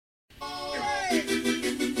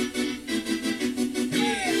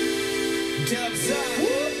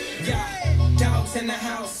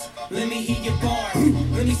Let me hear your bars.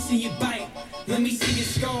 Let me see you bite. Let me see your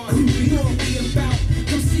scars. You know what we about.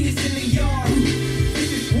 Come see us in the yard.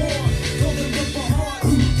 This is war. Golden Ripper Heart.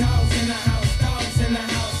 Dogs in the house. Dogs in the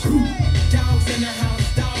house. Dogs in the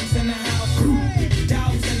house. Dogs in the house.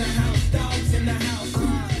 Dogs in the house. Dogs in the house.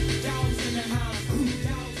 Dogs in the house.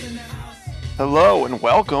 Dogs in the house. Hello and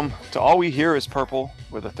welcome to All We Hear is Purple.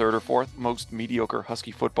 We're the third or fourth most mediocre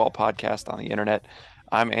Husky football podcast on the internet.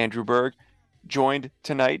 I'm Andrew Berg, joined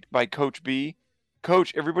tonight by Coach B.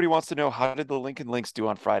 Coach, everybody wants to know, how did the Lincoln Lynx do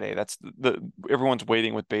on Friday? That's everyone's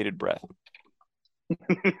waiting with bated breath.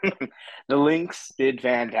 The Lynx did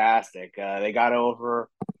fantastic. They got over,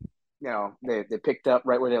 they picked up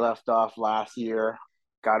right where they left off last year,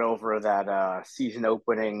 got over that season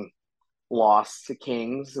opening loss to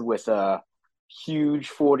Kings with a huge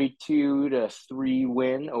 42-3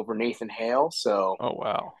 win over Nathan Hale. So, Oh,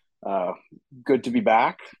 wow. good to be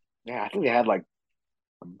back. Yeah, I think they had I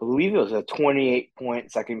believe it was a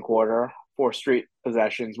 28-point second quarter, 4 straight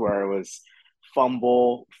possessions where it was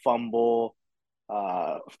fumble,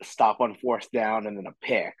 stop on fourth down, and then a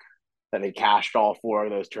pick that they cashed all 4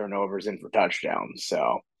 of those turnovers in for touchdowns.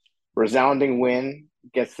 So resounding win,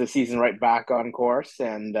 gets the season right back on course,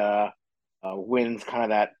 and wins kind of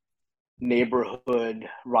that neighborhood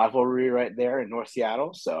rivalry right there in North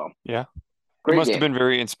Seattle. So Yeah. great It must game. have been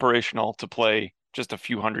very inspirational to play just a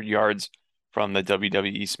few hundred yards from the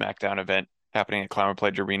WWE SmackDown event happening at Climate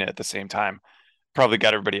Pledge Arena at the same time. Probably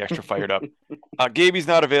got everybody extra fired up. Gaby's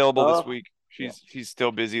not available this week. She's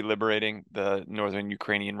still busy liberating the northern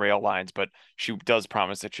Ukrainian rail lines, but she does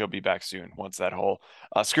promise that she'll be back soon once that whole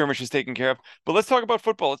skirmish is taken care of. But let's talk about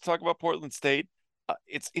football. Let's talk about Portland State.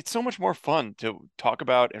 It's so much more fun to talk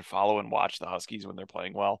about and follow and watch the Huskies when they're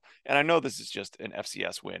playing well. And I know this is just an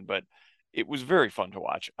FCS win, but it was very fun to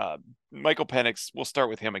watch. Michael Penix, we'll start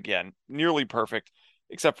with him again. Nearly perfect,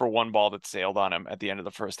 except for one ball that sailed on him at the end of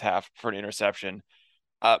the first half for an interception.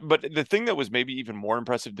 But the thing that was maybe even more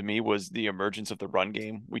impressive to me was the emergence of the run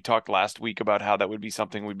game. We talked last week about how that would be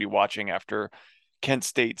something we'd be watching after Kent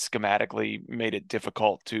State schematically made it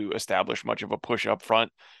difficult to establish much of a push up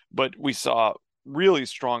front. But we saw really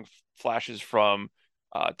strong flashes from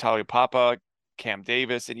Talia Papa, Cam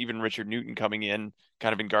Davis, and even Richard Newton coming in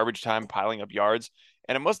kind of in garbage time, piling up yards.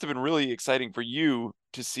 And it must have been really exciting for you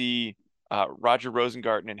to see Roger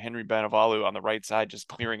Rosengarten and Henry Banavalu on the right side just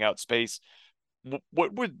clearing out space.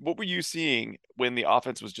 What were you seeing when the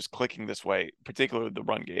offense was just clicking this way, particularly the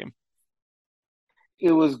run game?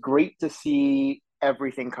 It was great to see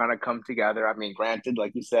everything kind of come together. I mean, granted,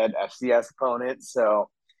 like you said, FCS opponents, so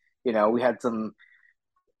we had some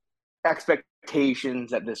expectations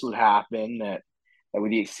that this would happen, that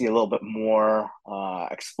we'd see a little bit more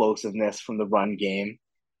explosiveness from the run game.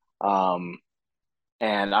 And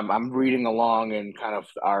I'm reading along in kind of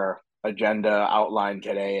our agenda outline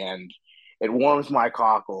today, and it warms my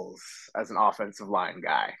cockles as an offensive line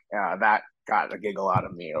guy. That got a giggle out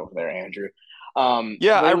of me over there, Andrew.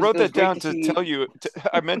 I wrote that down to see... tell you.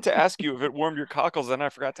 I meant to ask you if it warmed your cockles, and I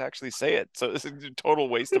forgot to actually say it. So this is a total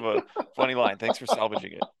waste of a funny line. Thanks for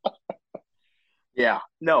salvaging it. Yeah,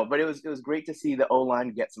 no, but it was great to see the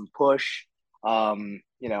O-line get some push.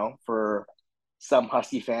 For some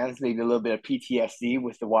Husky fans, maybe a little bit of PTSD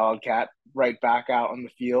with the Wildcat right back out on the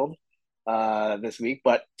field this week,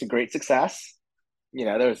 but to great success.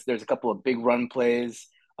 There's a couple of big run plays.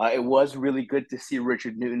 It was really good to see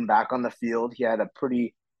Richard Newton back on the field. He had a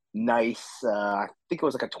pretty nice, I think it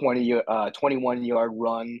was like a 21-yard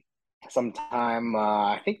run sometime.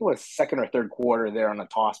 I think it was second or third quarter there on a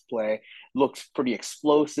toss play. Looked pretty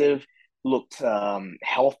explosive, looked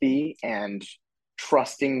healthy and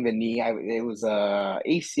trusting the knee. It was a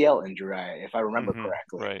ACL injury, if I remember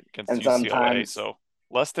correctly. Right, against and UCLA, sometimes, so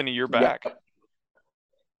less than a year back.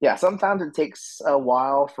 Yeah, sometimes it takes a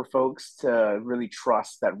while for folks to really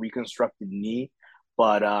trust that reconstructed knee,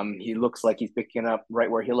 but he looks like he's picking up right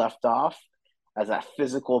where he left off as that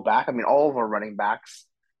physical back. I mean, all of our running backs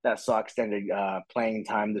that saw extended playing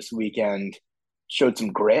time this weekend showed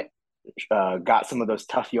some grit, got some of those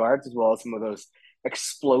tough yards as well as some of those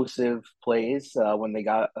explosive plays when they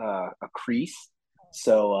got a crease.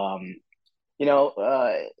 So,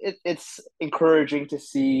 it's encouraging to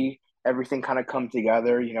see everything kind of come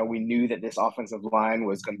together. We knew that this offensive line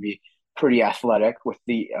was going to be pretty athletic with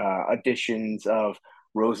the additions of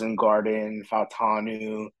Rosengarten,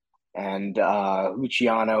 Fautanu, and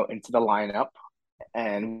Luciano into the lineup.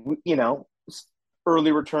 And,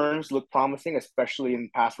 early returns look promising, especially in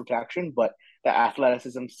pass protection, but the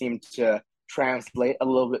athleticism seemed to translate a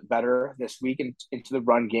little bit better this week into the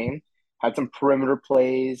run game. Had some perimeter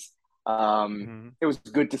plays. It was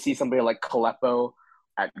good to see somebody like Kalepo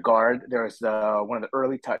at guard. There was one of the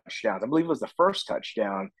early touchdowns. I believe it was the first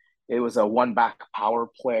touchdown. It was a one back power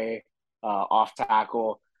play off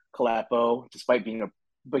tackle. Kalepo, despite being a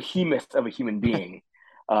behemoth of a human being,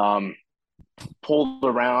 um, pulled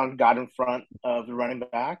around, got in front of the running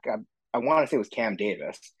back. I want to say it was Cam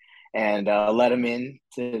Davis, and let him in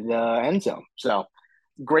to the end zone. So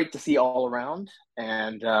great to see all around,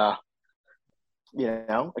 and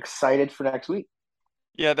excited for next week.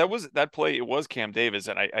 Yeah, that play. It was Cam Davis,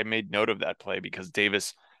 and I made note of that play because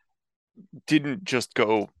Davis didn't just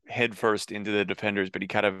go headfirst into the defenders, but he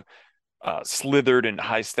kind of slithered and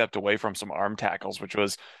high stepped away from some arm tackles, which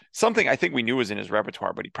was something I think we knew was in his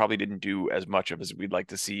repertoire, but he probably didn't do as much of as we'd like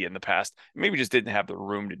to see in the past. Maybe just didn't have the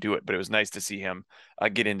room to do it, but it was nice to see him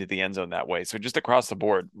get into the end zone that way. So just across the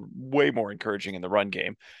board, way more encouraging in the run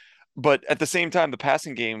game. But at the same time, the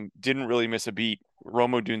passing game didn't really miss a beat.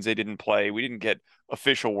 Rome Odunze didn't play. We didn't get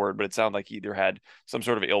official word, but it sounded like he either had some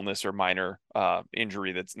sort of illness or minor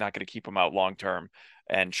injury that's not going to keep him out long term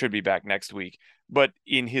and should be back next week. But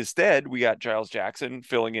in his stead, we got Giles Jackson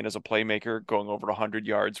filling in as a playmaker, going over 100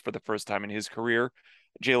 yards for the first time in his career.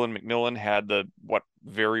 Jalen McMillan had what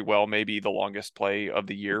very well may be the longest play of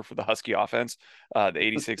the year for the Husky offense, the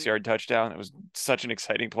 86-yard touchdown. It was such an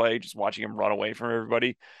exciting play, just watching him run away from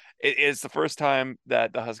everybody. It's the first time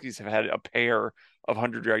that the Huskies have had a pair of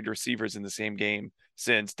 100-yard receivers in the same game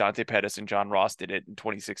since Dante Pettis and John Ross did it in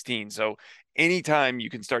 2016. So anytime you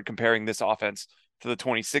can start comparing this offense to the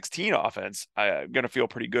 2016 offense, I'm going to feel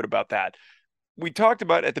pretty good about that. We talked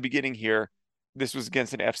about at the beginning here, this was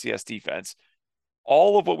against an FCS defense.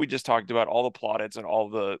 All of what we just talked about, all the plaudits and all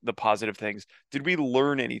the positive things, did we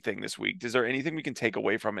learn anything this week? Is there anything we can take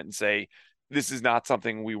away from it and say, this is not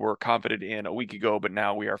something we were confident in a week ago, but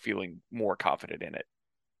now we are feeling more confident in it?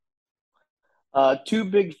 Two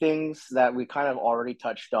big things that we kind of already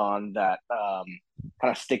touched on that kind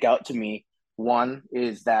of stick out to me. One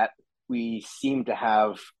is that we seem to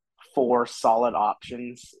have four solid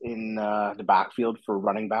options in the backfield for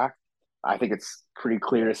running back. I think it's pretty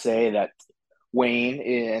clear to say that Wayne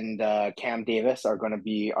and Cam Davis are going to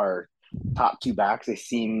be our top two backs. They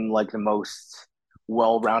seem like the most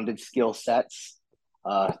well-rounded skill sets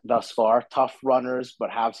thus far. Tough runners, but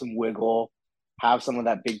have some wiggle, have some of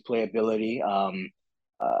that big playability.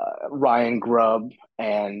 Ryan Grubb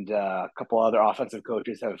and a couple other offensive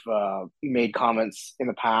coaches have made comments in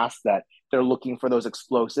the past that they're looking for those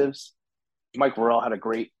explosives. Mike Worrell had a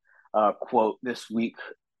great quote this week.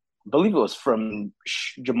 I believe it was from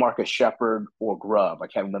Jamarcus Shepard or Grubb. I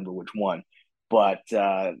can't remember which one. But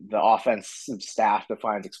the offensive staff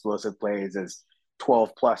defines explosive plays as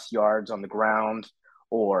 12 plus yards on the ground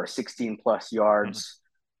or 16 plus yards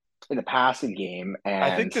in the passing game. And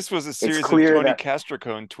I think this was a series of Tony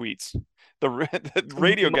Castricone tweets. The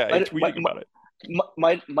radio guy tweeting about it.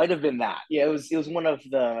 Might have been that. Yeah, it was one of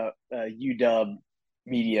the UW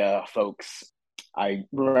media folks. I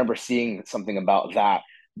remember seeing something about that.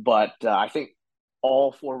 But I think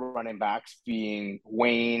all four running backs, being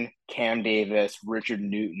Wayne, Cam Davis, Richard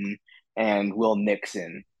Newton, and Will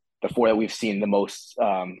Nixon, the four that we've seen the most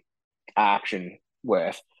action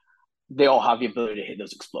with, they all have the ability to hit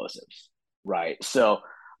those explosives, right? So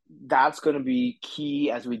that's going to be key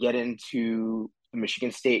as we get into the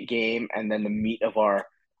Michigan State game and then the meat of our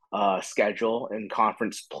schedule and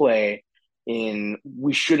conference play.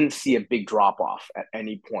 We shouldn't see a big drop off at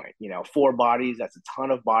any point. Four bodies, that's a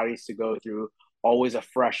ton of bodies to go through. Always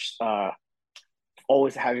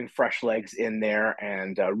always having fresh legs in there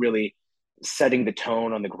and really setting the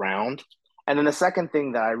tone on the ground. And then the second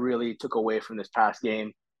thing that I really took away from this past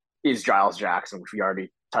game is Giles Jackson, which we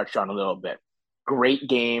already touched on a little bit. Great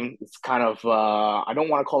game. It's kind of, I don't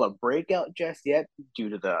want to call it breakout just yet due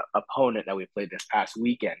to the opponent that we played this past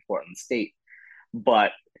weekend, Portland State.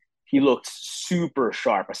 But he looked super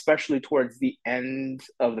sharp, especially towards the end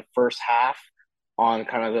of the first half on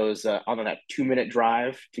kind of those, on that 2-minute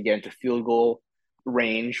drive to get into field goal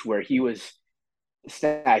range where he was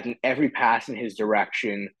snagging every pass in his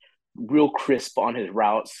direction, real crisp on his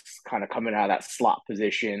routes, kind of coming out of that slot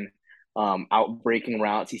position, out breaking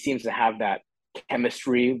routes. He seems to have that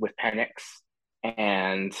chemistry with Penix,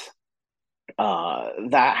 and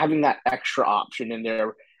that having that extra option in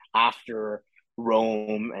there after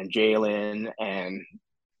Rome and Jalen and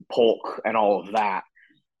Polk and all of that,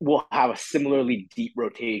 will have a similarly deep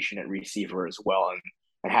rotation at receiver as well,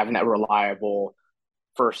 and having that reliable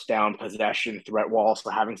first down possession threat while also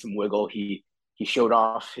having some wiggle. He showed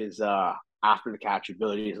off his after the catch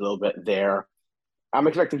abilities a little bit there. I'm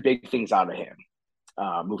expecting big things out of him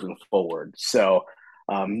moving forward. So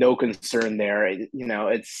no concern there.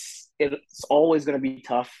 It's always going to be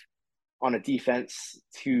tough on a defense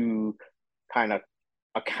to kind of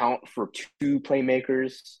account for two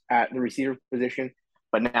playmakers at the receiver position.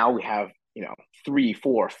 But now we have, three,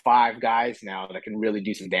 four, five guys now that can really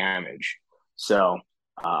do some damage. So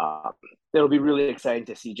uh, it'll be really exciting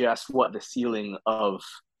to see just what the ceiling of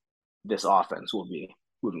this offense will be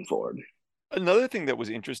moving forward. Another thing that was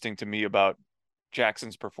interesting to me about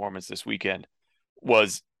Jackson's performance this weekend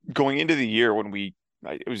was going into the year when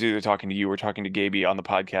I was either talking to you or talking to Gaby on the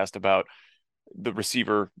podcast about the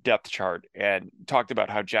receiver depth chart and talked about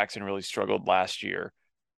how Jackson really struggled last year.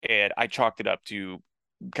 And I chalked it up to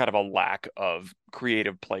kind of a lack of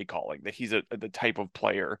creative play calling, that he's the type of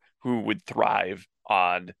player who would thrive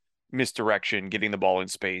on misdirection, getting the ball in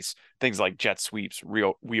space, things like jet sweeps,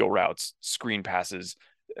 real wheel routes, screen passes,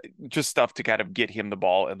 just stuff to kind of get him the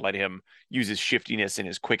ball and let him use his shiftiness and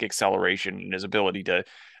his quick acceleration and his ability to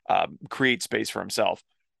create space for himself.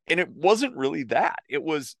 And it wasn't really that. It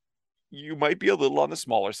was, you might be a little on the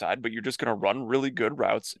smaller side, but you're just going to run really good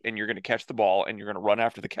routes and you're going to catch the ball and you're going to run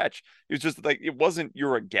after the catch. It was just like, it wasn't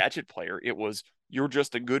you're a gadget player. It was you're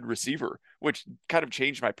just a good receiver, which kind of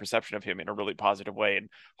changed my perception of him in a really positive way. And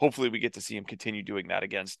hopefully we get to see him continue doing that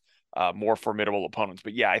against more formidable opponents.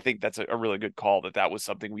 But yeah, I think that's a really good call that was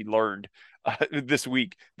something we learned this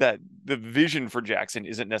week, that the vision for Jackson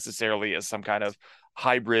isn't necessarily as some kind of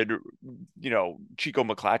hybrid, Chico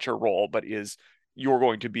McClatcher role, but is you're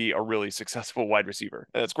going to be a really successful wide receiver.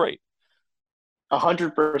 And that's great.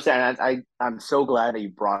 100%. I'm so glad that you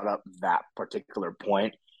brought up that particular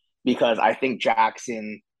point, because I think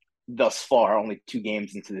Jackson, thus far, only 2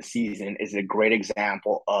 games into the season, is a great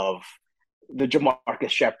example of the Jamarcus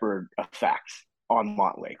Shepard effect on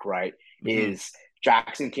Montlake, right? Mm-hmm. Is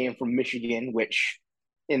Jackson came from Michigan, which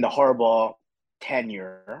in the Harbaugh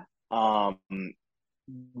tenure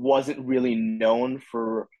wasn't really known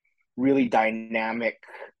for really dynamic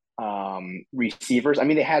receivers. I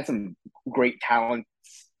mean, they had some great talents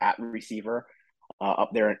at receiver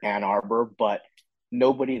up there in Ann Arbor, but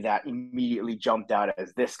nobody that immediately jumped out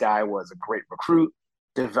as this guy was a great recruit,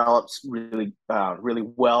 developed really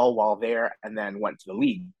well while there, and then went to the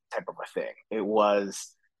league type of a thing.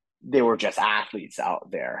 They were just athletes out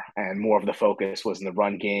there, and more of the focus was in the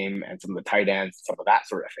run game and some of the tight ends, some of that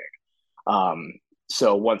sort of thing.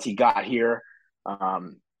 So once he got here,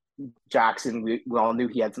 Jackson, we all knew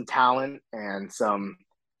he had some talent and some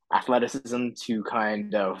athleticism to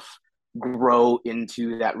kind of grow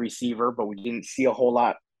into that receiver, but we didn't see a whole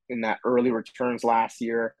lot in that early returns last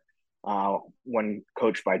year when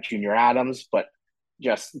coached by Junior Adams. But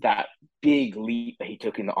just that big leap that he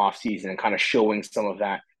took in the offseason and kind of showing some of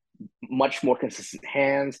that much more consistent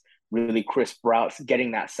hands, really crisp routes,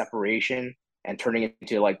 getting that separation and turning it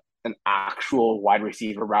into like an actual wide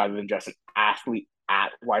receiver rather than just an athlete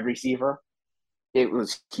at wide receiver. It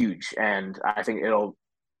was huge. And I think it'll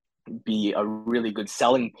be a really good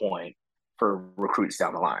selling point for recruits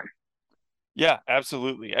down the line. Yeah,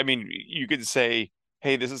 absolutely. I mean, you could say,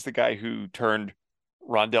 hey, this is the guy who turned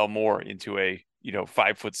Rondell Moore into a,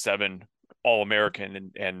 5'7"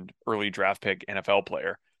 All-American and early draft pick NFL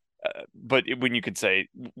player. But when you could say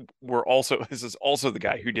this is also the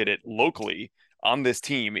guy who did it locally on this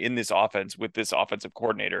team in this offense with this offensive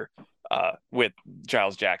coordinator with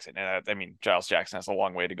Giles Jackson. And I mean, Giles Jackson has a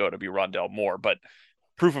long way to go to be Rondell Moore, but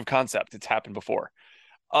proof of concept, it's happened before.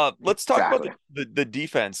 Let's talk about the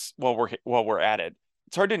defense while we're at it.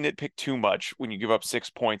 It's hard to nitpick too much when you give up 6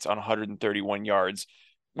 points on 131 yards.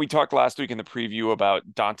 We talked last week in the preview about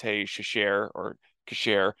Dante Cashier or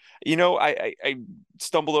Cashier. I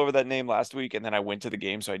stumbled over that name last week, and then I went to the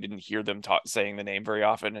game, so I didn't hear them saying the name very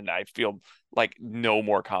often, and I feel like no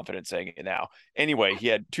more confident saying it now. Anyway, he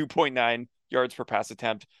had 2.9 yards per pass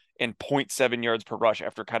attempt and 0.7 yards per rush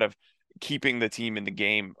after kind of keeping the team in the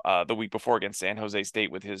game the week before against San Jose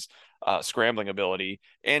State with his scrambling ability.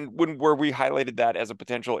 And where we highlighted that as a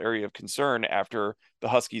potential area of concern after the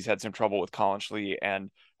Huskies had some trouble with Collin Schlee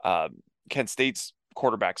and Kent State's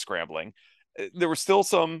quarterback scrambling. There were still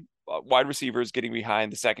some wide receivers getting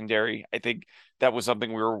behind the secondary. I think that was something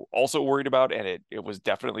we were also worried about, and it was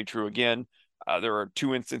definitely true again. There are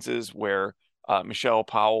 2 instances where Michelle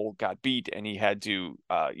Powell got beat and he had to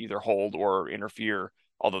either hold or interfere.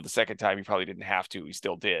 Although the second time he probably didn't have to, he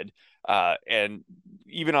still did. And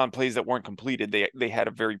even on plays that weren't completed, they had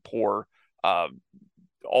a very poor,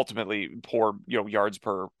 ultimately poor, yards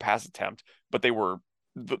per pass attempt. But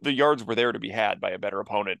the yards were there to be had by a better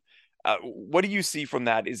opponent. What do you see from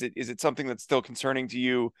that? Is it something that's still concerning to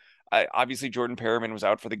you? Obviously, Jordan Perriman was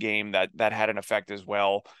out for the game. That had an effect as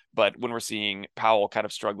well. But when we're seeing Powell kind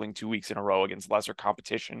of struggling 2 weeks in a row against lesser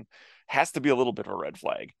competition, has to be a little bit of a red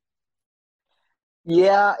flag.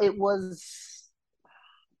 Yeah,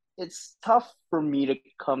 it's tough for me to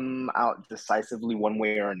come out decisively one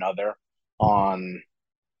way or another on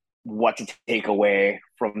what to take away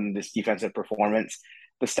from this defensive performance.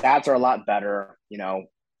 The stats are a lot better, the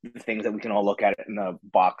things that we can all look at in the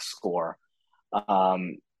box score.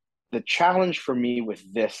 Um, the challenge for me with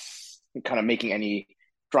this kind of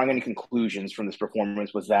drawing any conclusions from this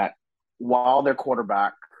performance was that while their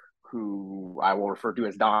quarterback, who I will refer to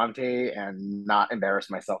as Dante and not embarrass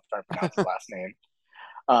myself trying to pronounce his last name,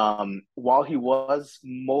 while he was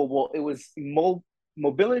mobile, it was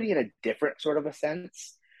mobility in a different sort of a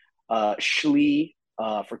sense. Schlee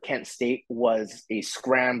for Kent State was a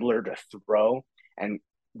scrambler to throw and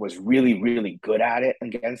was really, really good at it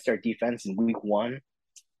against our defense in week one.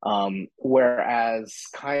 Whereas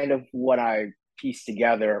kind of what I pieced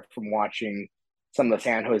together from watching some of the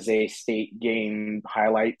San Jose State game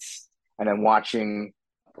highlights and then watching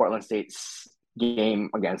Portland State's game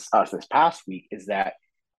against us this past week is that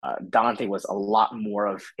Dante was a lot more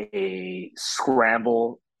of a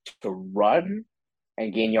scramble to run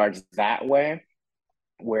and gain yards that way,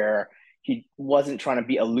 where he wasn't trying to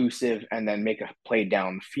be elusive and then make a play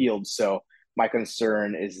downfield. So my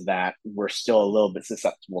concern is that we're still a little bit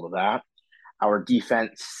susceptible to that. Our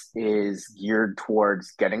defense is geared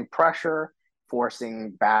towards getting pressure,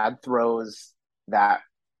 forcing bad throws that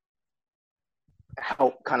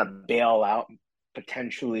help kind of bail out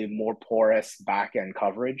potentially more porous back end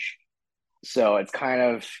coverage. So it's kind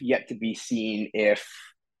of yet to be seen if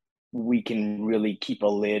we can really keep a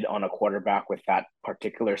lid on a quarterback with that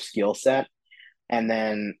particular skill set. And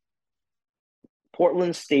then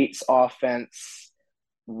Portland State's offense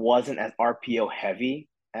wasn't as RPO heavy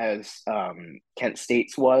as Kent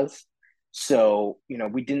State's was. So,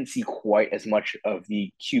 we didn't see quite as much of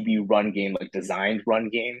the QB run game, like designed run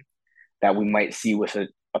game, that we might see with an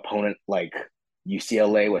opponent like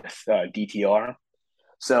UCLA with DTR.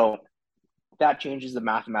 So that changes the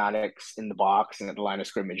mathematics in the box and at the line of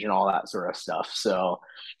scrimmage and all that sort of stuff. So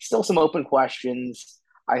still some open questions.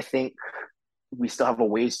 I think we still have a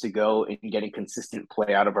ways to go in getting consistent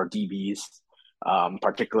play out of our DBs,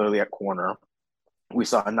 particularly at corner. We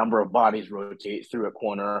saw a number of bodies rotate through at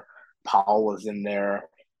corner. Powell was in there.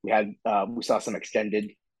 We saw some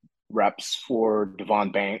extended reps for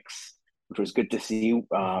Devon Banks, which was good to see.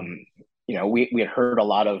 We had heard a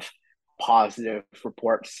lot of positive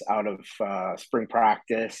reports out of spring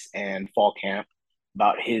practice and fall camp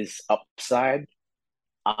about his upside.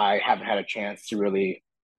 I haven't had a chance to really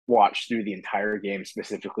watch through the entire game,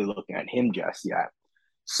 specifically looking at him just yet.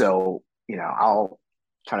 So, I'll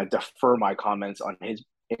kind of defer my comments on his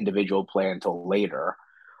individual play until later.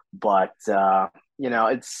 But,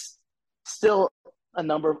 it's still a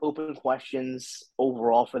number of open questions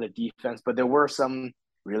overall for the defense, but there were some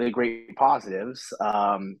really great positives.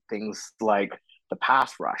 Things like the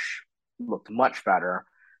pass rush looked much better.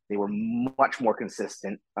 They were much more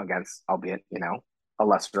consistent against, albeit, a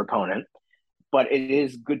lesser opponent. But it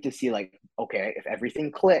is good to see, like, okay, if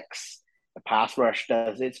everything clicks, the pass rush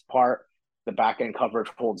does its part, the back end coverage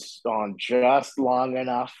holds on just long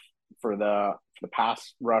enough for the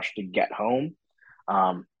pass rush to get home.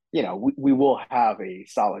 We will have a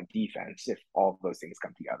solid defense if all of those things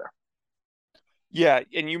come together. Yeah,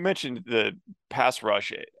 and you mentioned the pass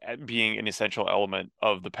rush being an essential element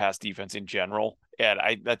of the pass defense in general, and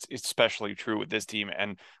that's especially true with this team.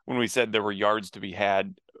 And when we said there were yards to be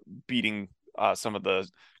had beating some of the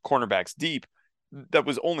cornerbacks deep, that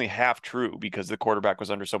was only half true because the quarterback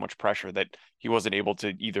was under so much pressure that he wasn't able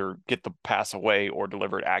to either get the pass away or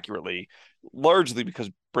deliver it accurately, largely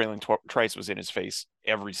because Braylon Trice was in his face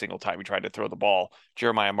every single time he tried to throw the ball.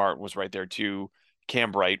 Jeremiah Martin was right there too.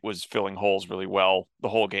 Cam Bright was filling holes really well the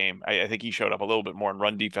whole game. I think he showed up a little bit more in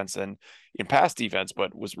run defense than in pass defense,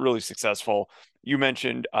 but was really successful. You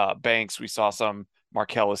mentioned Banks. We saw some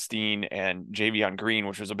Markel Esteen and Javion Green,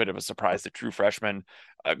 which was a bit of a surprise, the true freshman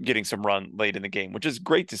getting some run late in the game, which is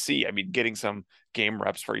great to see. I mean, getting some game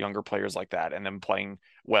reps for younger players like that and then playing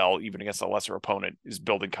well, even against a lesser opponent, is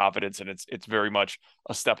building confidence, and it's very much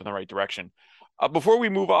a step in the right direction. Before we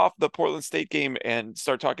move off the Portland State game and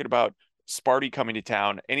start talking about Sparty coming to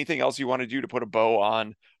town, anything else you want to do to put a bow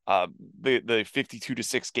on the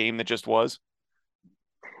 52-6 game that just was?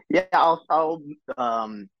 Yeah, I'll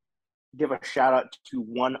give a shout out to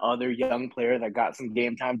one other young player that got some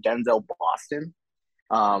game time, Denzel Boston.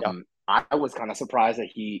 I was kind of surprised that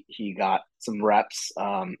he got some reps.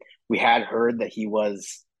 We had heard that he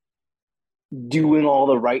was doing all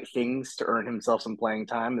the right things to earn himself some playing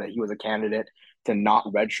time, that he was a candidate to not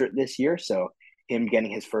redshirt this year. So him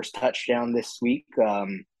getting his first touchdown this week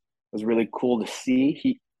was really cool to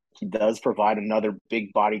see. he does provide another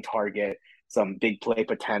big body target, some big play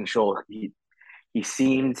potential. He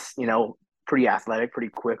seems, pretty athletic, pretty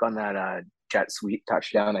quick on that jet sweep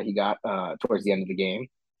touchdown that he got towards the end of the game.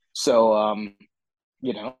 So,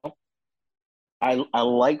 you know, I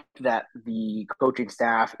like that the coaching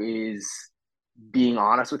staff is being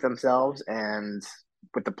honest with themselves and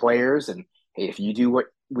with the players. And hey, if you do what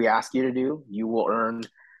we ask you to do, you will earn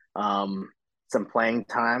some playing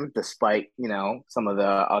time, despite some of the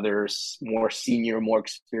others more senior, more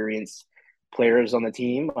experienced players on the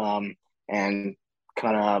team, and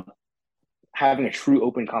kind of having a true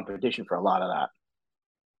open competition for a lot of that.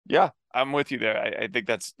 Yeah, I'm with you there. I think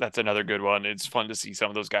that's another good one. It's fun to see some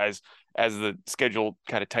of those guys as the schedule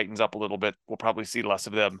kind of tightens up a little bit. We'll probably see less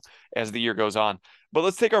of them as the year goes on. But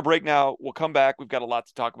let's take our break now. We'll come back. We've got a lot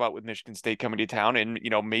to talk about with Michigan State coming to town, and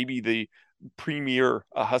maybe the premier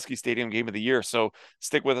Husky Stadium game of the year. So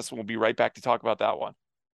stick with us, and we'll be right back to talk about that one.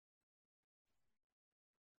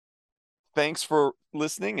 Thanks for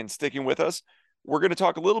listening and sticking with us. We're going to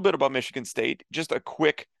talk a little bit about Michigan State. Just a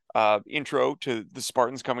quick intro to the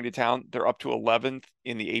Spartans coming to town. They're up to 11th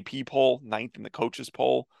in the AP poll, 9th in the coaches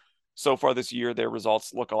poll. So far this year, their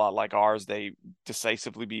results look a lot like ours. They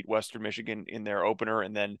decisively beat Western Michigan in their opener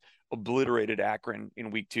and then obliterated Akron in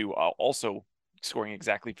week 2, also scoring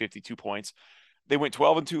exactly 52 points. They went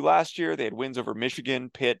 12-2 last year. They had wins over Michigan,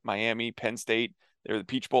 Pitt, Miami, Penn State. They're the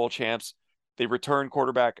Peach Bowl champs. They returned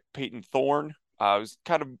quarterback Peyton Thorne. Was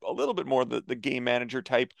kind of a little bit more the game manager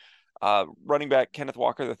type. Running back Kenneth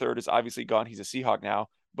Walker III is obviously gone. He's a Seahawk now,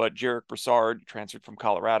 but Jarek Broussard transferred from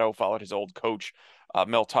Colorado, followed his old coach,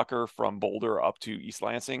 Mel Tucker, from Boulder up to East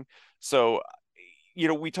Lansing. So,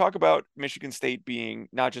 we talk about Michigan State being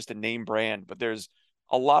not just a name brand, but there's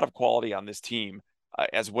a lot of quality on this team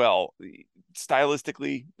as well.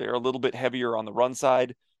 Stylistically, they're a little bit heavier on the run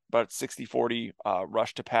side, about 60-40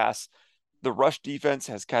 rush to pass. The rush defense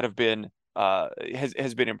has kind of been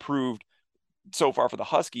has been improved so far for the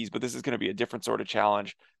Huskies, but this is going to be a different sort of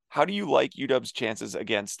challenge. How do you like UW's chances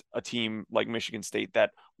against a team like Michigan State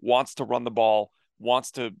that wants to run the ball,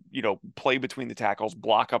 wants to, play between the tackles,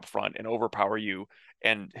 block up front, and overpower you,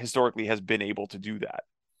 and historically has been able to do that?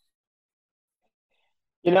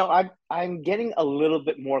 I'm getting a little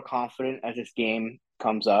bit more confident as this game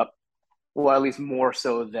comes up. Well, at least more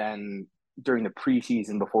so than during the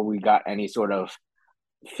preseason before we got any sort of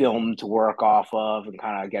film to work off of and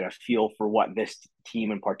kind of get a feel for what this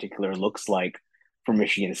team in particular looks like for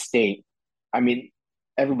Michigan State. I mean,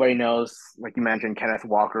 everybody knows, like you mentioned, Kenneth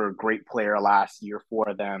Walker, great player last year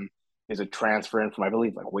for them, is a transfer in from, I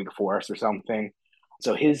believe, like Wake Forest or something.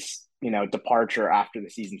 So his, departure after the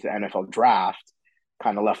season to the NFL draft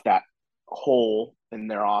kind of left that hole in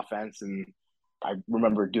their offense. And I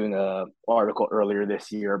remember doing a article earlier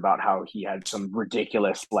this year about how he had some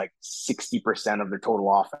ridiculous, like 60% of their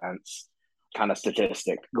total offense kind of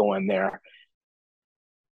statistic going there.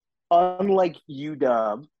 Unlike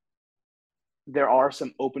UW, there are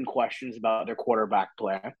some open questions about their quarterback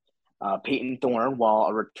play. Peyton Thorne, while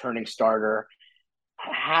a returning starter,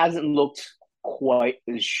 hasn't looked quite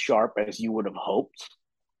as sharp as you would have hoped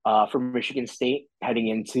for Michigan State heading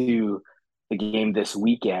into the game this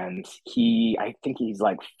weekend. I think he's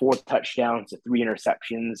like 4 touchdowns to 3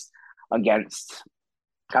 interceptions against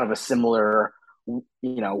kind of a similar,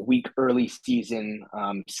 weak early season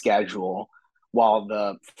schedule. While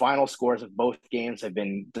the final scores of both games have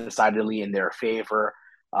been decidedly in their favor,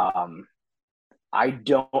 I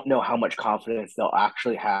don't know how much confidence they'll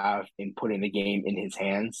actually have in putting the game in his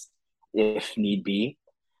hands if need be.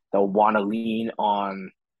 They'll want to lean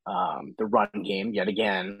on the run game yet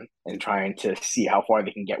again and trying to see how far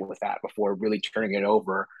they can get with that before really turning it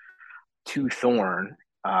over to Thorne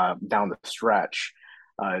down the stretch.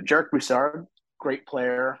 Jarek Broussard, great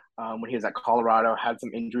player when he was at Colorado, had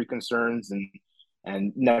some injury concerns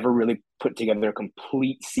and never really put together a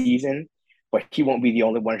complete season, but he won't be the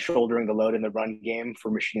only one shouldering the load in the run game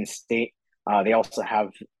for Michigan State. They also have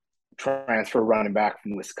transfer running back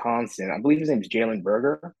from Wisconsin. I believe his name is Jalen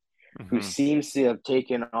Berger, who seems to have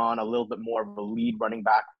taken on a little bit more of a lead running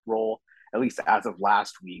back role, at least as of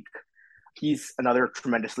last week. He's another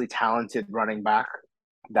tremendously talented running back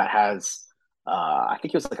that has, I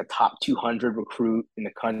think he was like a top 200 recruit in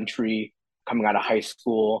the country coming out of high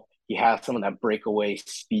school. He has some of that breakaway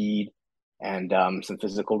speed and some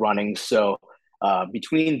physical running. So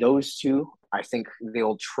between those two, I think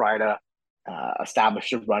they'll try to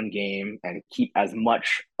establish a run game and keep as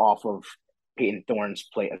much off of Peyton Thorne's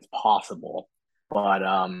plate as possible. But,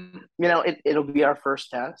 it'll be our first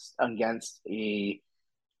test against a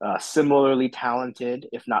similarly talented,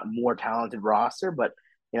 if not more talented roster. But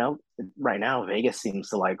right now Vegas seems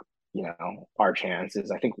to like, our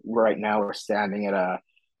chances. I think right now we're standing at a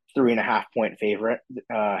 3.5 point favorite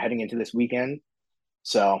heading into this weekend.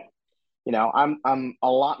 So, I'm a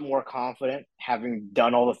lot more confident having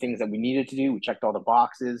done all the things that we needed to do. We checked all the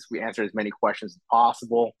boxes. We answered as many questions as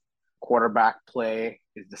possible. Quarterback play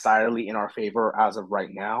is decidedly in our favor as of right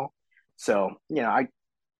now. So,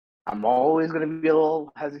 I'm always going to be a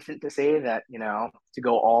little hesitant to say that, to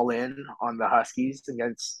go all in on the Huskies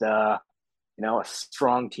against, a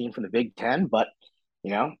strong team from the Big Ten. But,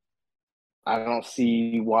 you know, I don't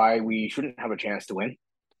see why we shouldn't have a chance to win.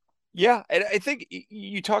 Yeah, and I think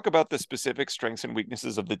you talk about the specific strengths and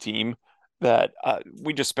weaknesses of the team that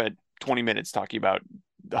we just spent 20 minutes talking about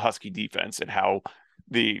the Husky defense and how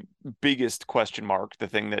the biggest question mark, the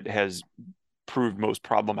thing that has proved most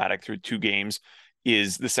problematic through 2 games,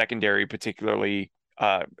 is the secondary, particularly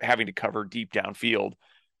having to cover deep downfield.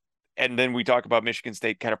 And then we talk about Michigan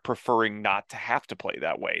State kind of preferring not to have to play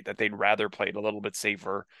that way, that they'd rather play it a little bit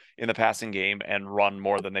safer in the passing game and run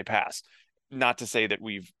more than they pass. Not to say that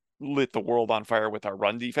we've lit the world on fire with our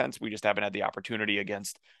run defense. We just haven't had the opportunity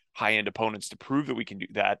against high-end opponents to prove that we can do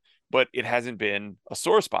that. But it hasn't been a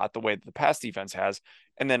sore spot the way that the pass defense has.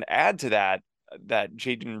 And then add to that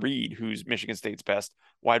Jayden Reed, who's Michigan State's best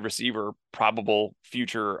wide receiver, probable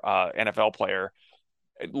future NFL player,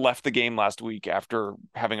 left the game last week after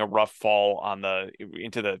having a rough fall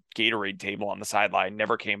into the Gatorade table on the sideline,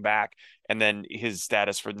 never came back. And then his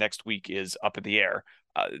status for next week is up in the air.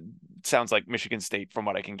 Sounds like Michigan State, from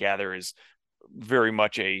what I can gather, is very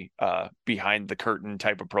much a behind the curtain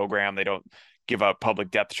type of program. They don't give out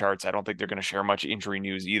public depth charts. I don't think they're going to share much injury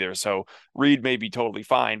news either. So Reed may be totally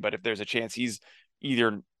fine, but if there's a chance he's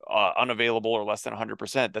either unavailable or less than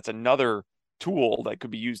 100%, that's another tool that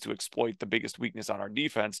could be used to exploit the biggest weakness on our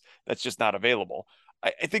defense that's just not available.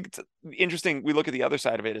 I think it's interesting. We look at the other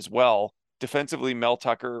side of it as well. Defensively, Mel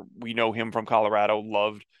Tucker, we know him from Colorado,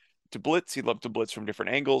 loved to blitz. He loved to blitz from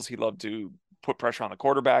different angles. He loved to put pressure on the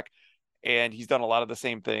quarterback. And he's done a lot of the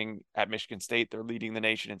same thing at Michigan State. They're leading the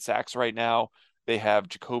nation in sacks right now. They have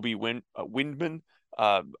Jacoby Windman,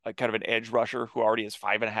 kind of an edge rusher who already has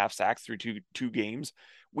 5.5 sacks through two games.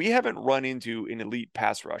 We haven't run into an elite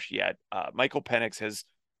pass rush yet. Michael Penix has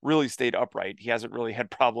really stayed upright. He hasn't really had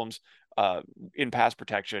problems in pass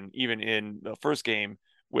protection, even in the first game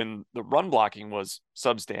when the run blocking was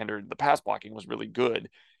substandard. The pass blocking was really good.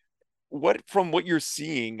 From what you're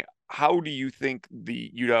seeing, how do you think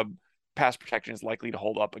the UW pass protection is likely to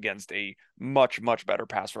hold up against a much, much better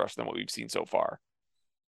pass rush than what we've seen so far?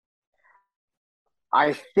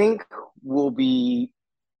 I think we'll be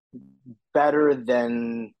better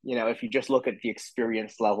than, if you just look at the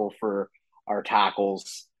experience level for our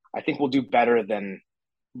tackles, I think we'll do better than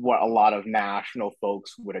what a lot of national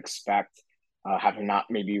folks would expect, having not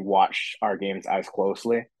maybe watched our games as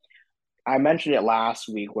closely. I mentioned it last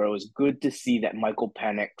week where it was good to see that Michael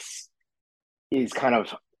Penix is kind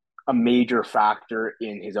of a major factor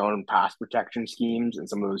in his own pass protection schemes and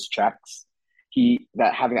some of those checks.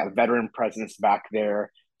 Having that veteran presence back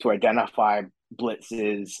there to identify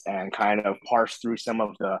blitzes and kind of parse through some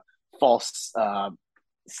of the false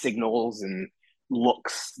signals and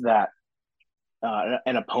looks that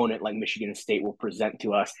an opponent like Michigan State will present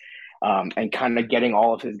to us, and kind of getting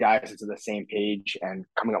all of his guys into the same page and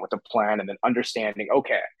coming up with a plan and then understanding,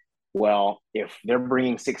 okay, well, if they're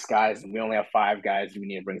bringing 6 guys and we only have 5 guys, we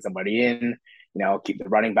need to bring somebody in, keep the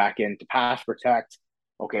running back in to pass protect.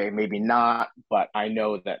 Okay, maybe not, but I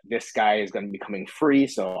know that this guy is going to be coming free,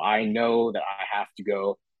 so I know that I have to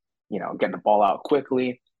go, get the ball out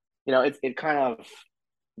quickly.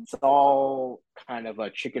 It's all kind of a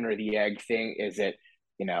chicken or the egg thing. Is it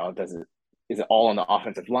all on the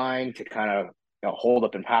offensive line to kind of hold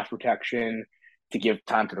up in pass protection to give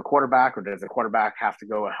time to the quarterback, or does the quarterback have to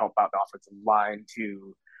go and help out the offensive line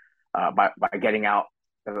to by getting out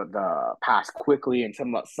the pass quickly and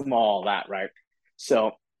some all that, right?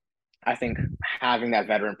 So I think having that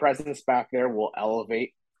veteran presence back there will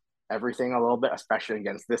elevate everything a little bit, especially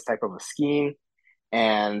against this type of a scheme,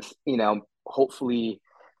 and hopefully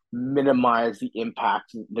minimize the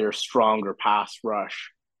impact their stronger pass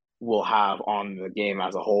rush will have on the game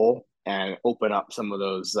as a whole, and open up some of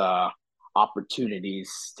those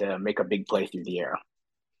opportunities to make a big play through the air.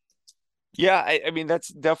 Yeah, I mean, that's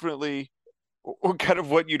definitely kind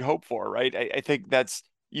of what you'd hope for, right? I think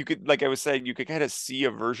you could, like I was saying, you could kind of see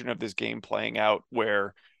a version of this game playing out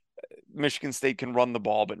where Michigan State can run the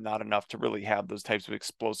ball, but not enough to really have those types of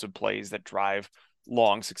explosive plays that drive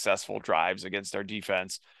long, successful drives against our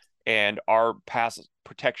defense. And our pass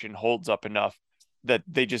protection holds up enough that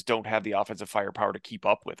they just don't have the offensive firepower to keep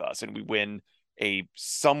up with us. And we win a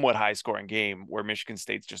somewhat high scoring game where Michigan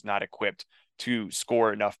State's just not equipped to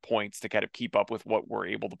score enough points to kind of keep up with what we're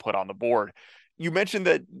able to put on the board. You mentioned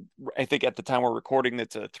that I think at the time we're recording,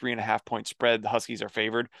 that's a 3.5 point spread. The Huskies are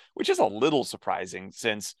favored, which is a little surprising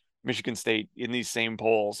since Michigan State in these same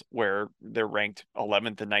polls where they're ranked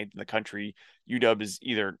 11th and 9th in the country, UW is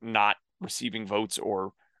either not receiving votes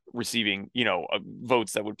or receiving,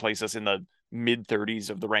 votes that would place us in the mid 30s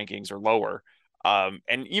of the rankings or lower.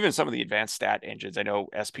 And even some of the advanced stat engines, I know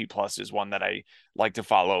SP Plus is one that I like to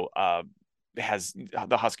follow, has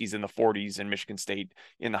the Huskies in the 40s and Michigan State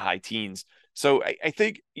in the high teens. So I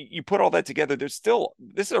think you put all that together, this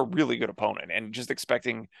is a really good opponent, and just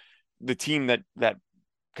expecting the team that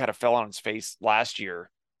kind of fell on its face last year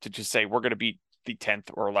to just say, we're going to beat the 10th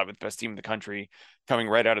or 11th best team in the country coming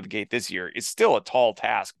right out of the gate this year is still a tall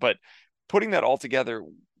task. But putting that all together,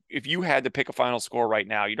 if you had to pick a final score right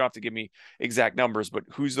now, you don't have to give me exact numbers, but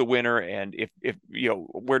who's the winner? And if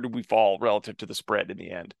where do we fall relative to the spread in the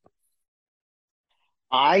end?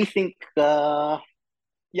 I think, yeah,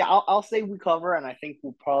 I'll say we cover, and I think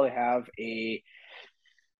we'll probably have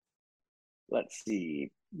let's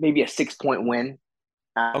see, maybe a 6 point win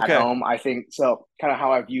at Okay. home. I think so. Kind of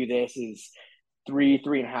how I view this is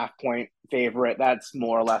 3.5 point favorite. That's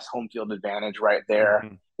more or less home field advantage right there,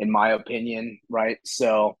 Mm-hmm. in my opinion. Right.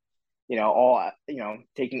 So, all,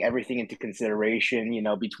 taking everything into consideration,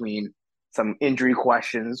 between some injury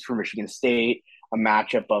questions for Michigan State, a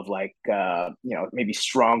matchup of like, maybe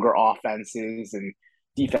stronger offenses and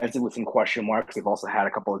defensive with some question marks. They've also had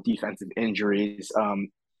a couple of defensive injuries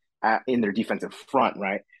in their defensive front,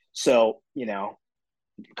 right? So,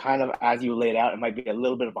 kind of as you laid out, it might be a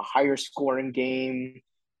little bit of a higher scoring game,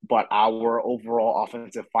 but our overall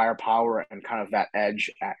offensive firepower and kind of that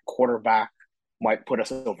edge at quarterback might put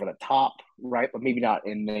us over the top, right? But maybe not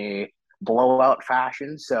in a blowout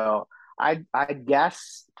fashion. So I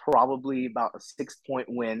guess probably about a 6 point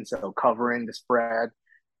win, so covering the spread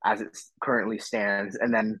as it currently stands.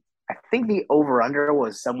 And then I think the over under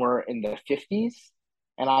was somewhere in the 50s,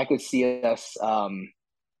 and I could see I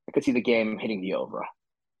could see the game hitting the over.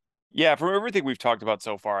 Yeah, from everything we've talked about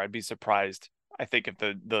so far, I'd be surprised, I think, if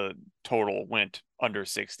the total went under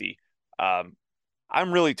 60. Um,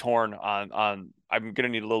 I'm really torn on I'm gonna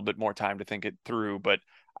need a little bit more time to think it through, but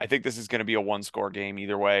I think this is gonna be a one score game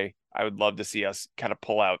either way. I would love to see us kind of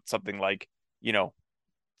pull out something like, you know,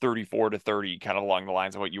 34-30, kind of along the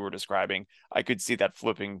lines of what you were describing. I could see that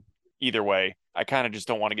flipping either way. I kind of just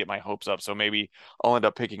don't want to get my hopes up. So maybe I'll end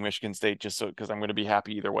up picking Michigan State just so because I'm going to be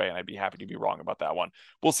happy either way, and I'd be happy to be wrong about that one.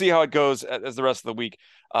 We'll see how it goes as the rest of the week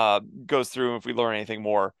goes through, if we learn anything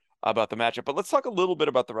more about the matchup. But let's talk a little bit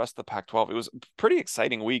about the rest of the Pac-12. It was a pretty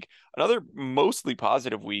exciting week, another mostly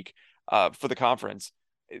positive week for the conference.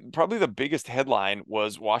 Probably the biggest headline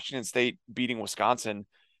was Washington State beating Wisconsin.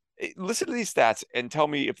 Listen to these stats and tell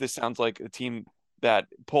me if this sounds like a team that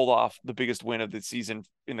pulled off the biggest win of the season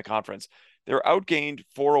in the conference. They're outgained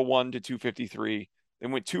 401 to 253. They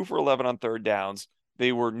went 2 for 11 on third downs.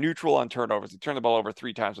 They were neutral on turnovers. They turned the ball over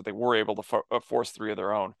 3 times, but they were able to force 3 of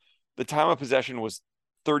their own. The time of possession was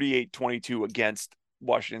 38-22 against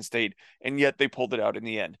Washington State, and yet they pulled it out in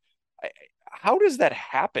the end. How does that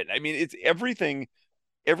happen? I mean, it's everything.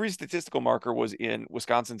 Every statistical marker was in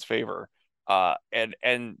Wisconsin's favor,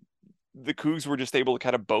 and the Cougs were just able to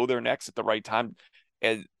kind of bow their necks at the right time.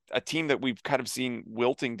 And a team that we've kind of seen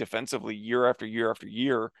wilting defensively year after year after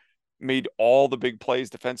year made all the big plays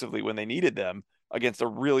defensively when they needed them against a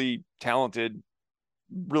really talented,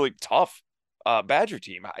 really tough Badger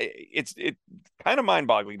team. It's kind of mind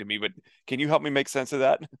boggling to me, but can you help me make sense of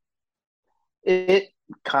that? It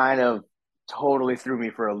kind of totally threw me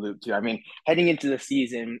for a loop too. I mean, heading into the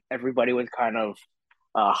season, everybody was kind of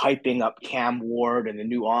hyping up Cam Ward and the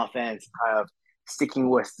new offense, kind of sticking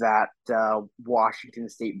with that Washington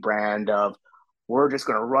State brand of we're just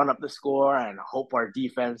going to run up the score and hope our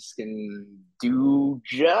defense can do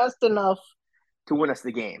just enough to win us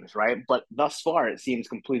the games, right? But thus far, it seems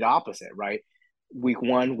complete opposite, right? Week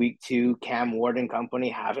 1, week 2, Cam Ward and company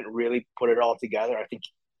haven't really put it all together. I think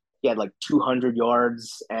he had like 200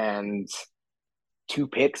 yards and 2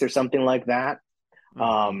 picks or something like that.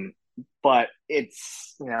 Mm-hmm. But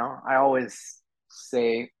it's, I always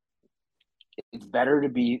say it's better to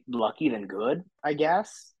be lucky than good, I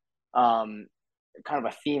guess. Kind of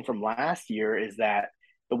a theme from last year is that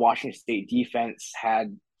the Washington State defense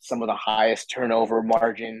had some of the highest turnover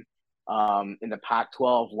margin in the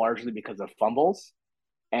Pac-12, largely because of fumbles.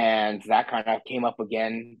 And that kind of came up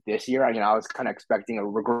again this year. I was kind of expecting a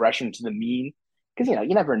regression to the mean because,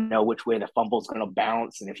 you never know which way the fumble is going to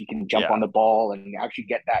bounce and if you can jump Yeah. on the ball and actually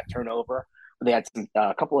get that turnover. They had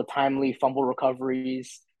a couple of timely fumble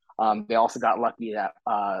recoveries. They also got lucky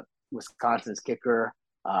that Wisconsin's kicker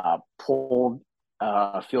pulled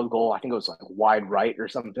a field goal. I think it was like wide right or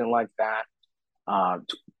something like that.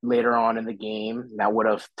 Later on in the game, that would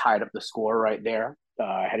have tied up the score right there,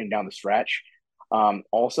 heading down the stretch.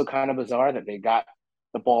 Also, kind of bizarre that they got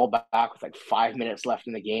the ball back with like 5 minutes left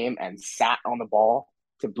in the game and sat on the ball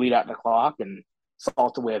to bleed out the clock and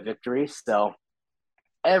salt away a victory. So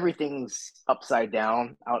everything's upside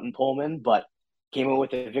down out in Pullman, but came in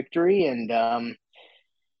with a victory. And I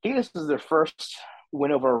think this was their first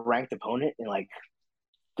win over a ranked opponent in like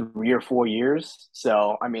 3 or 4 years.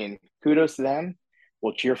 So, I mean, kudos to them.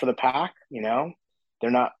 We'll cheer for the Pack.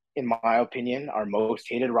 They're not, in my opinion, our most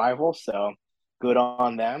hated rival. So good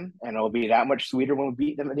on them. And it'll be that much sweeter when we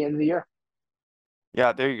beat them at the end of the year.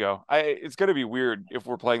 Yeah, there you go. It's going to be weird if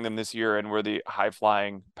we're playing them this year and we're the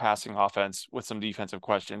high-flying passing offense with some defensive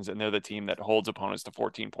questions, and they're the team that holds opponents to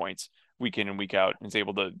 14 points week in and week out and is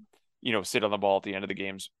able to, sit on the ball at the end of the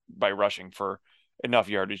games by rushing for enough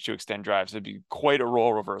yardage to extend drives. It'd be quite a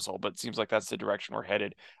role reversal, but it seems like that's the direction we're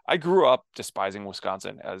headed. I grew up despising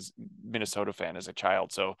Wisconsin as Minnesota fan as a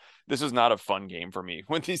child, so this is not a fun game for me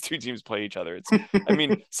when these two teams play each other. I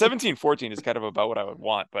mean, 17-14 is kind of about what I would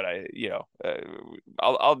want, but I'm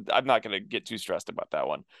not going to get too stressed about that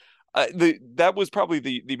one. That was probably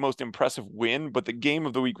the most impressive win, but the game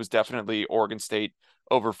of the week was definitely Oregon State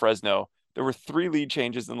over Fresno. There were 3 lead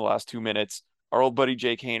changes in the last 2 minutes. Our old buddy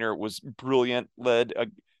Jake Haener was brilliant, led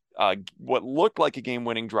what looked like a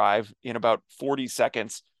game-winning drive in about 40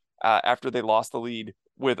 seconds after they lost the lead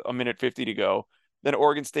with 1:50 to go. Then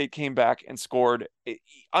Oregon State came back and scored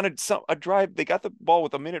on a drive. They got the ball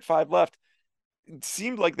with 1:05 left. It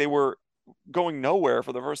seemed like they were going nowhere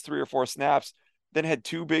for the first 3 or 4 snaps, then had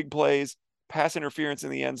 2 big plays, pass interference in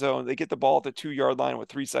the end zone. They get the ball at the 2-yard line with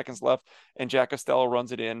 3 seconds left, and Jack Costello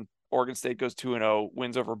runs it in. Oregon State goes 2-0,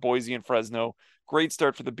 wins over Boise and Fresno. Great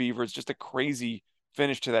start for the Beavers. Just a crazy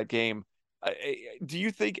finish to that game. Do you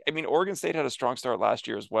think, Oregon State had a strong start last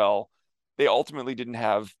year as well. They ultimately didn't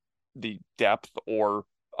have the depth or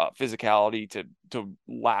physicality to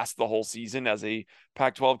last the whole season as a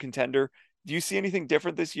Pac-12 contender. Do you see anything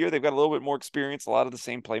different this year? They've got a little bit more experience. A lot of the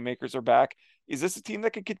same playmakers are back. Is this a team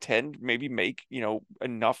that could contend, maybe make,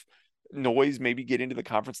 enough noise, maybe get into the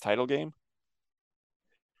conference title game?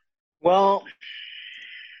 Well,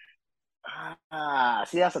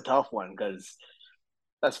 see, that's a tough one because,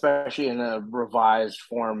 especially in a revised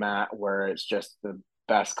format where it's just the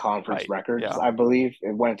best conference records, yeah. I believe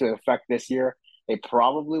it went into effect this year. They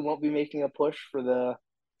probably won't be making a push for the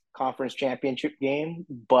conference championship game,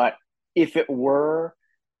 but if it were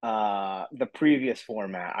the previous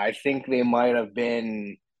format, I think they might have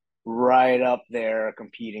been right up there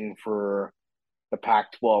competing for the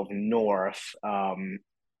Pac-12 North.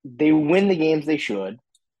 They win the games they should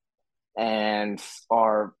and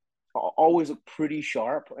are always pretty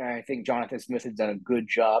sharp. And I think Jonathan Smith has done a good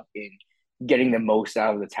job in getting the most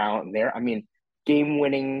out of the talent there.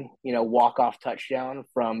 Game-winning, walk-off touchdown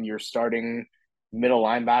from your starting middle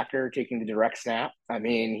linebacker taking the direct snap.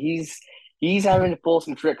 He's having to pull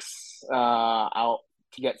some tricks out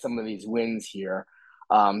to get some of these wins here.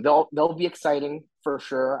 They'll be exciting for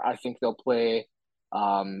sure. I think they'll play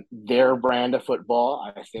their brand of football.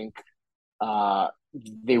 I think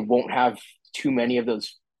they won't have too many of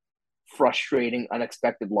those frustrating,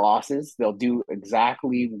 unexpected losses. They'll do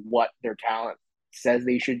exactly what their talent says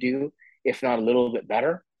they should do, if not a little bit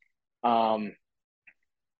better. By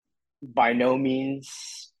no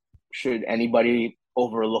means should anybody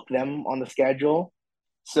overlook them on the schedule.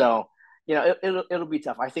 So, it'll be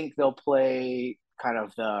tough. I think they'll play kind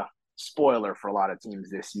of the spoiler for a lot of teams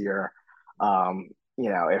this year.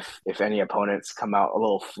 If any opponents come out a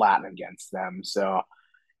little flat against them. So,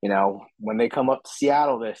 when they come up to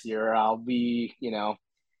Seattle this year, I'll be,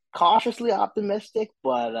 cautiously optimistic,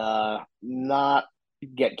 but not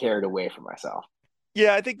get carried away from myself.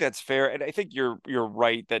 Yeah, I think that's fair. And I think you're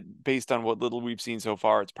right that based on what little we've seen so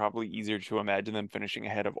far, it's probably easier to imagine them finishing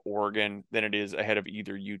ahead of Oregon than it is ahead of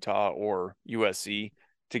either Utah or USC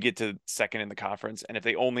to get to second in the conference. And if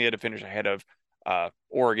they only had to finish ahead of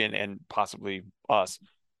Oregon and possibly us,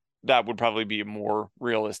 that would probably be a more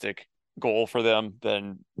realistic goal for them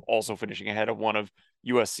than also finishing ahead of one of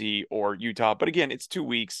USC or Utah. But again, it's 2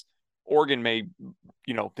 weeks. Oregon may,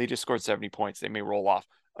 they just scored 70 points. They may roll off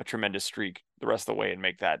a tremendous streak the rest of the way and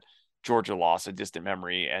make that Georgia loss a distant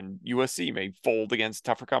memory, and USC may fold against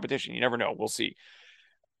tougher competition. You never know. We'll see.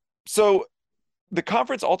 So the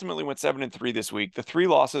conference ultimately went 7-3 this week. The 3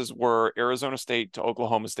 losses were Arizona State to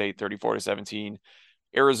Oklahoma State, 34-17,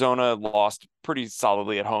 Arizona lost pretty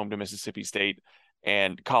solidly at home to Mississippi State,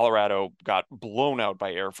 and Colorado got blown out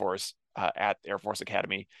by Air Force at Air Force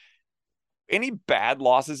Academy. Any bad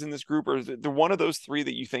losses in this group, or is it one of those three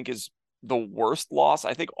that you think is the worst loss?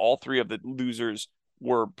 I think all three of the losers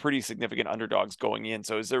were pretty significant underdogs going in.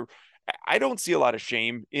 So is there, I don't see a lot of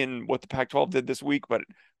shame in what the Pac-12 did this week, but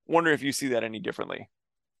wonder if you see that any differently.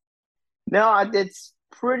 No, it's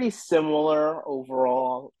pretty similar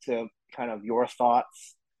overall to kind of your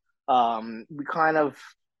thoughts. We kind of,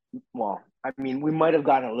 well, I mean, we might have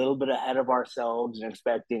gotten a little bit ahead of ourselves and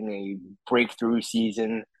expecting a breakthrough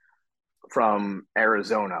season from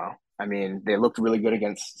Arizona. I mean, they looked really good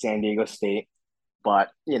against San Diego State, but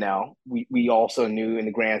we also knew in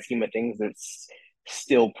the grand scheme of things that it's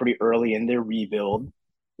still pretty early in their rebuild.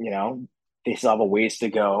 You know, they still have a ways to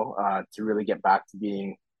go to really get back to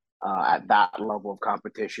being at that level of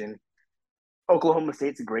competition. Oklahoma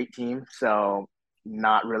State's a great team, so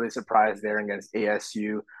not really surprised there against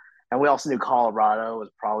ASU. And we also knew Colorado was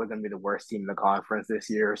probably going to be the worst team in the conference this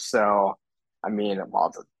year. So, I mean, while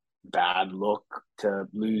it's a bad look to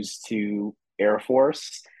lose to Air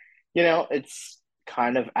Force, it's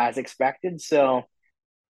kind of as expected. So,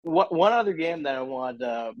 one other game that I wanted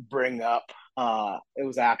to bring up, it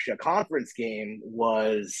was actually a conference game,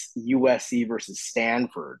 was USC versus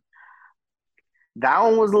Stanford. That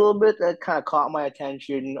one was a little bit that kind of caught my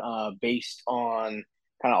attention based on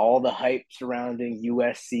kind of all the hype surrounding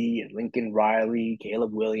USC and Lincoln Riley,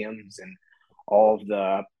 Caleb Williams, and all of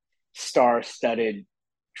the star-studded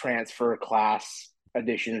transfer class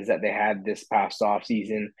additions that they had this past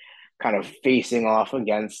offseason, kind of facing off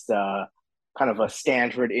against kind of a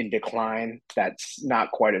Stanford in decline that's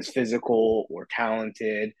not quite as physical or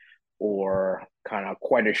talented or kind of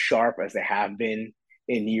quite as sharp as they have been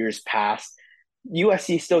in years past.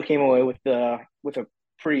 USC still came away with a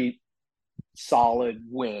pretty solid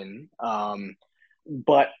win,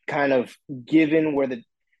 but kind of given where the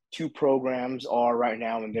two programs are right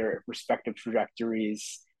now in their respective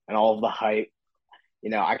trajectories and all of the hype,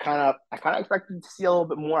 I kind of expected to see a little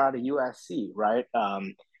bit more out of USC, right?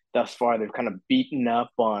 Thus far, they've kind of beaten up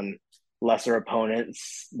on lesser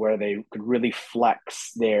opponents where they could really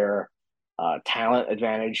flex their talent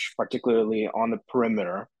advantage, particularly on the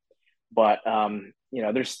perimeter. But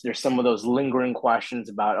there's some of those lingering questions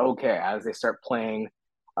about, okay, as they start playing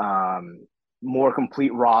more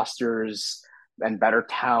complete rosters and better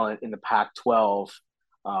talent in the Pac-12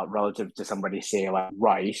 relative to somebody say like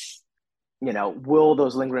Rice, will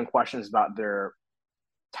those lingering questions about their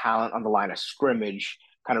talent on the line of scrimmage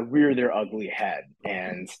kind of rear their ugly head?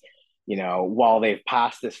 And while they've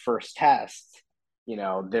passed this first test,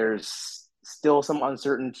 there's still some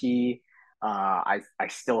uncertainty. I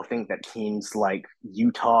still think that teams like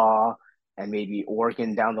Utah and maybe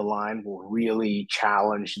Oregon down the line will really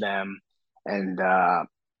challenge them and,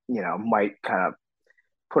 might kind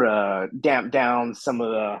of damp down some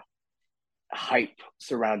of the hype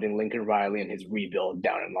surrounding Lincoln Riley and his rebuild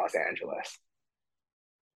down in Los Angeles.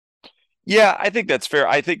 Yeah, I think that's fair.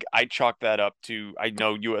 I think I chalk that up to, I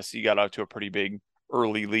know USC got out to a pretty big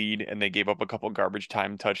early lead and they gave up a couple garbage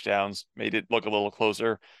time touchdowns, made it look a little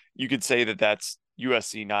closer. You could say that that's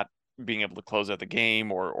USC not being able to close out the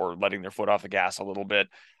game or letting their foot off the gas a little bit.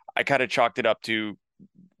 I kind of chalked it up to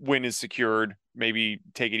win is secured, maybe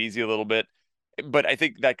take it easy a little bit. But I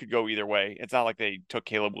think that could go either way. It's not like they took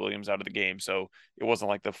Caleb Williams out of the game, so it wasn't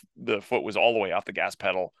like the foot was all the way off the gas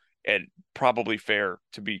pedal. And probably fair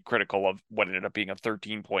to be critical of what ended up being a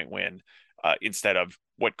 13-point win instead of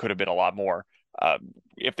what could have been a lot more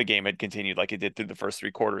if the game had continued like it did through the first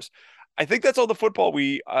three quarters. I think that's all the football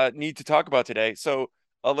we need to talk about today. So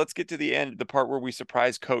let's get to the end, the part where we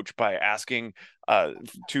surprise Coach by asking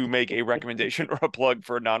to make a recommendation or a plug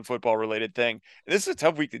for a non-football related thing. And this is a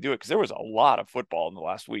tough week to do it because there was a lot of football in the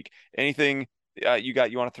last week. Anything you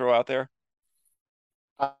want to throw out there?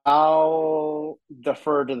 I'll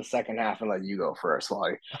defer to the second half and let you go first while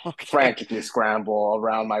I frantically scramble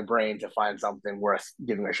around my brain to find something worth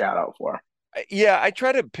giving a shout out for. Yeah, I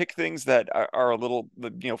try to pick things that are a little,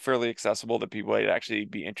 fairly accessible that people would actually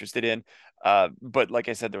be interested in. But like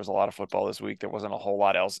I said, there was a lot of football this week. There wasn't a whole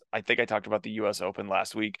lot else. I think I talked about the U.S. Open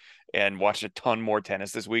last week and watched a ton more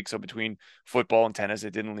tennis this week. So between football and tennis,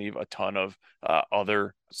 it didn't leave a ton of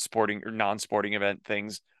other sporting or non-sporting event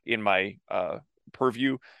things in my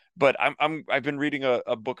purview. But I've been reading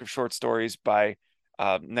a book of short stories by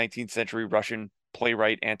 19th century Russian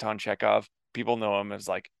playwright Anton Chekhov. People know him as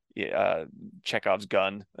like Chekhov's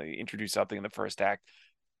gun. Introduce something in the first act,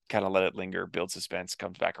 kind of let it linger, build suspense,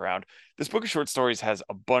 comes back around. This book of short stories has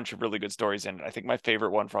a bunch of really good stories in it. I think my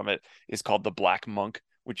favorite one from it is called The Black Monk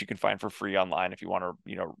which you can find for free online if you want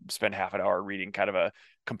to, spend half an hour reading kind of a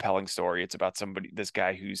compelling story. It's about this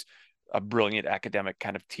guy who's a brilliant academic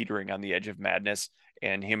kind of teetering on the edge of madness,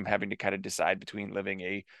 and him having to kind of decide between living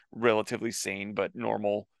a relatively sane but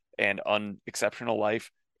normal and unexceptional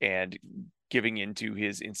life and giving into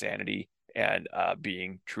his insanity and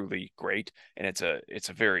being truly great. And it's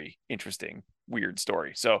a very interesting, weird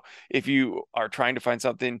story. So if you are trying to find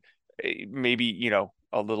something maybe,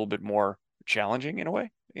 a little bit more challenging in a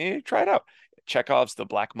way, try it out. Chekhov's The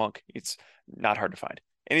Black Monk. It's not hard to find.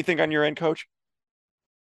 Anything on your end, Coach?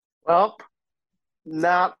 Well,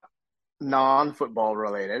 not non-football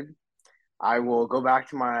related. I will go back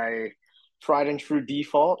to my tried and true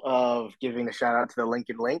default of giving a shout out to the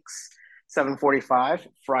Lincoln Lynx. 7:45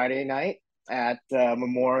 Friday night at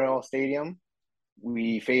Memorial Stadium.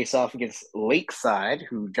 We face off against Lakeside,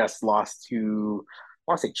 who just lost to, I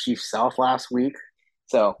want to say, Chief South last week.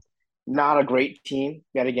 So not a great team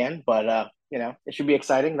yet again, but it should be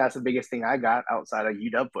exciting. That's the biggest thing I got outside of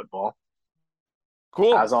UW football.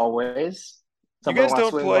 Cool. As always. You guys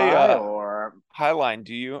don't play or Highline,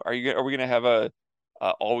 do you? Are we gonna have a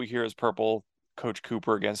All We Hear Is Purple Coach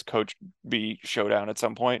Cooper against Coach B showdown at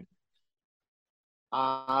some point?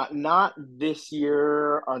 Not this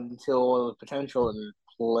year until the potential in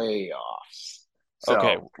playoffs. So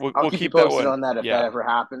okay, I'll we'll keep keep you that posted one. on that if that ever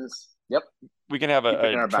happens. Yep. We can have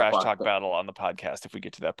a trash talk battle on the podcast if we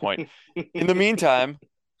get to that point. In the meantime,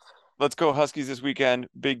 let's go Huskies this weekend.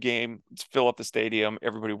 Big game. Let's fill up the stadium.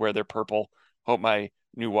 Everybody wear their purple. Hope my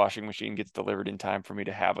new washing machine gets delivered in time for me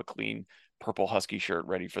to have a clean purple Husky shirt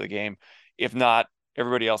ready for the game. If not,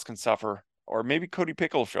 everybody else can suffer. Or maybe Cody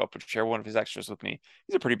Pickle will show up and share one of his extras with me.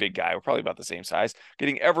 He's a pretty big guy. We're probably about the same size.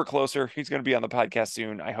 Getting ever closer. He's going to be on the podcast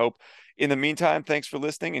soon, I hope. In the meantime, thanks for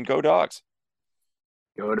listening, and go Dogs.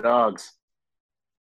 Go Dogs.